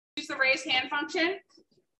raise hand function.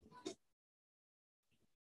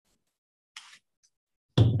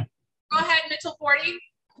 Go ahead, Mitchell 40.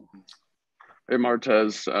 Hey,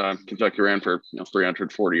 Martez, Kentucky ran for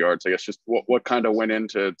 340 yards. I guess just what kind of went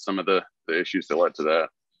into some of the issues that led to that?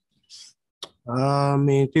 I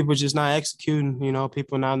mean, people just not executing,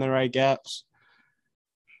 people not in the right gaps.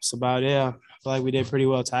 That's about it. I feel like we did pretty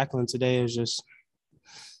well tackling today. It was just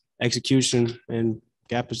execution and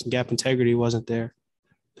gap integrity wasn't there.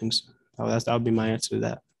 I think so. That would be my answer to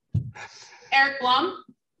that. Eric Blum.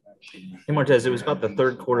 Hey, Martez, it was about the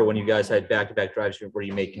third quarter when you guys had back-to-back drives where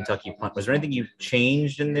you made Kentucky punt. Was there anything you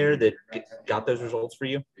changed in there that got those results for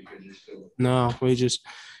you? No, we just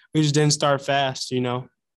didn't start fast,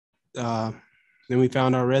 Then we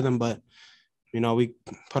found our rhythm, but, we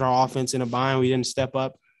put our offense in a bind. We didn't step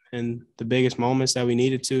up in the biggest moments that we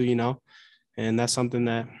needed to, and that's something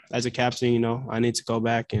that as a captain, I need to go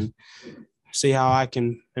back and see how I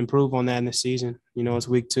can improve on that in the season. It's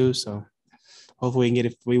week 2, so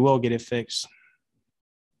hopefully we will get it fixed.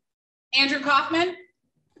 Andrew Kaufman.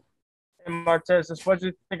 Hey, Martez, what did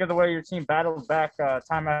you think of the way your team battled back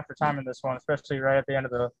time after time in this one, especially right at the end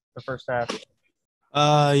of the first half?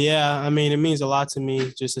 Yeah, I mean, it means a lot to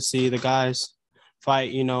me just to see the guys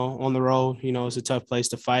fight, on the road. It's a tough place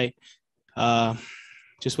to fight.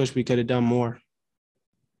 Just wish we could have done more.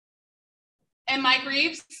 And Mike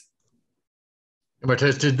Reeves.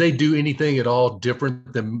 Martez, did they do anything at all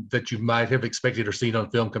different than that you might have expected or seen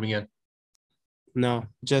on film coming in? No,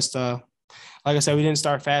 just like I said, we didn't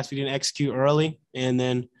start fast. We didn't execute early. And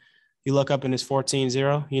then you look up and it's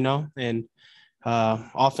 14-0, and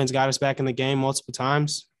offense got us back in the game multiple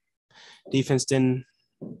times. Defense didn't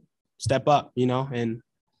step up, and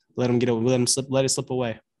let it slip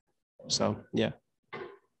away. So, yeah.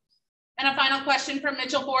 And a final question from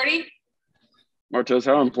Mitchell 40. Martez,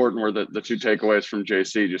 how important were the 2 takeaways from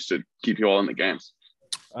JC just to keep you all in the game?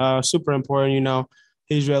 Super important.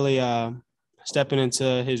 He's really stepping into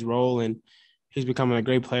his role, and he's becoming a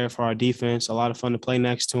great player for our defense. A lot of fun to play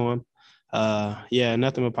next to him. Yeah,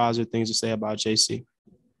 nothing but positive things to say about JC.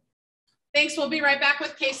 Thanks. We'll be right back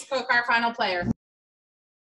with Case Cook, our final player.